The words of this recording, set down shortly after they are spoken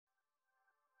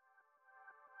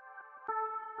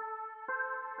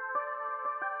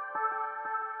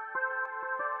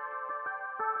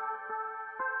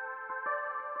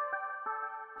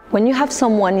When you have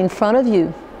someone in front of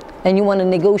you and you want to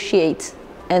negotiate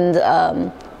and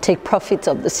take profit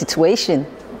of the situation,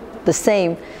 the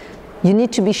same, you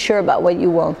need to be sure about what you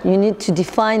want. You need to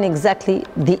define exactly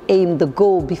the aim, the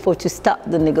goal before to start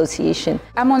the negotiation.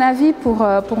 À mon avis,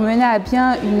 pour mener à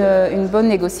bien une bonne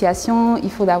négociation, il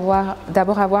faut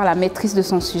d'abord avoir la maîtrise de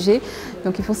son sujet.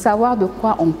 Donc il faut savoir de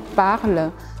quoi on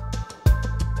parle.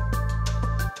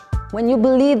 When you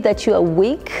believe that you are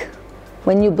weak,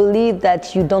 when you believe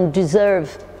that you don't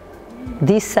deserve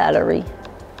this salary,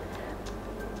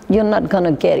 you're not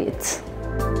gonna get it.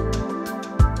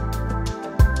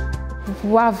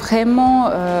 Pouvoir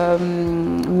vraiment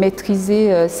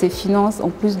maîtriser ses finances en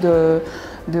plus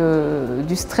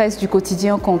du stress du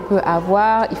quotidien qu'on peut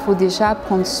avoir, il faut déjà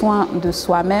prendre soin de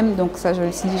soi-même. Donc ça, je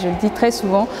le dis très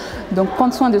souvent. Donc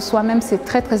prendre soin de soi-même, c'est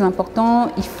très très important.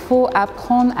 Il faut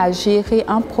apprendre à gérer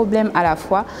un problème à la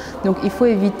fois. Donc il faut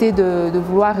éviter de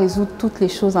vouloir résoudre toutes les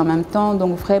choses en même temps.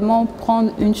 Donc vraiment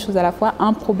prendre une chose à la fois,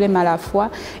 un problème à la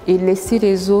fois et laisser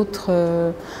les autres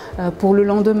pour le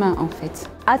lendemain en fait.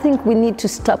 I think we need to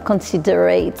stop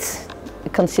considering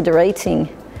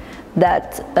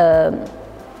that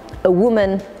a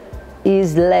woman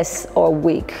is less or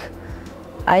weak.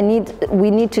 We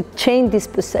need to change this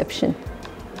perception.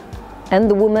 And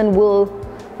the woman will,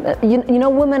 you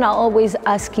know, women are always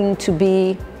asking to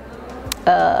be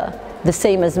the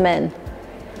same as men.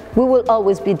 We will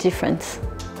always be different.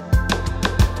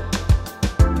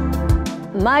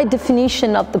 My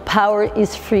definition of the power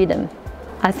is freedom.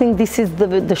 I think this is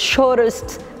the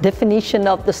shortest definition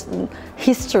of the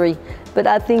history, but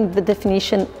I think the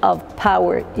definition of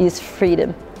power is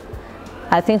freedom.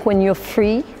 I think when you're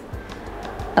free,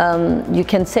 you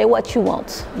can say what you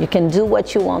want, you can do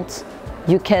what you want,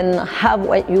 you can have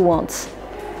what you want.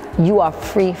 You are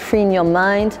free, free in your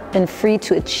mind and free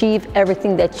to achieve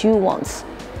everything that you want.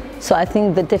 So I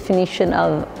think the definition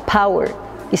of power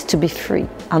is to be free.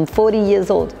 I'm 40 years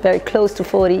old, very close to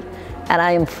 40, and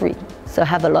I am free. So I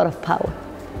have a lot of power.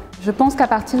 Je pense qu'à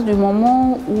partir du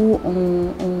moment où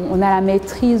on a la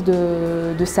maîtrise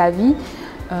de sa vie,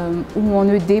 où on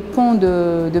ne dépend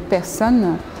de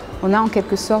personne, on a en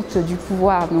quelque sorte du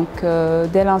pouvoir. Donc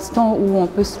dès l'instant où on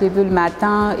peut se lever le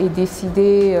matin et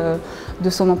décider de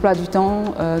son emploi du temps,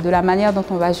 de la manière dont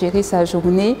on va gérer sa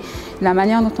journée, la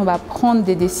manière dont on va prendre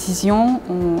des décisions,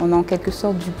 on a en quelque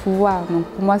sorte du pouvoir. Donc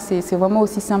pour moi, c'est vraiment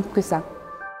aussi simple que ça.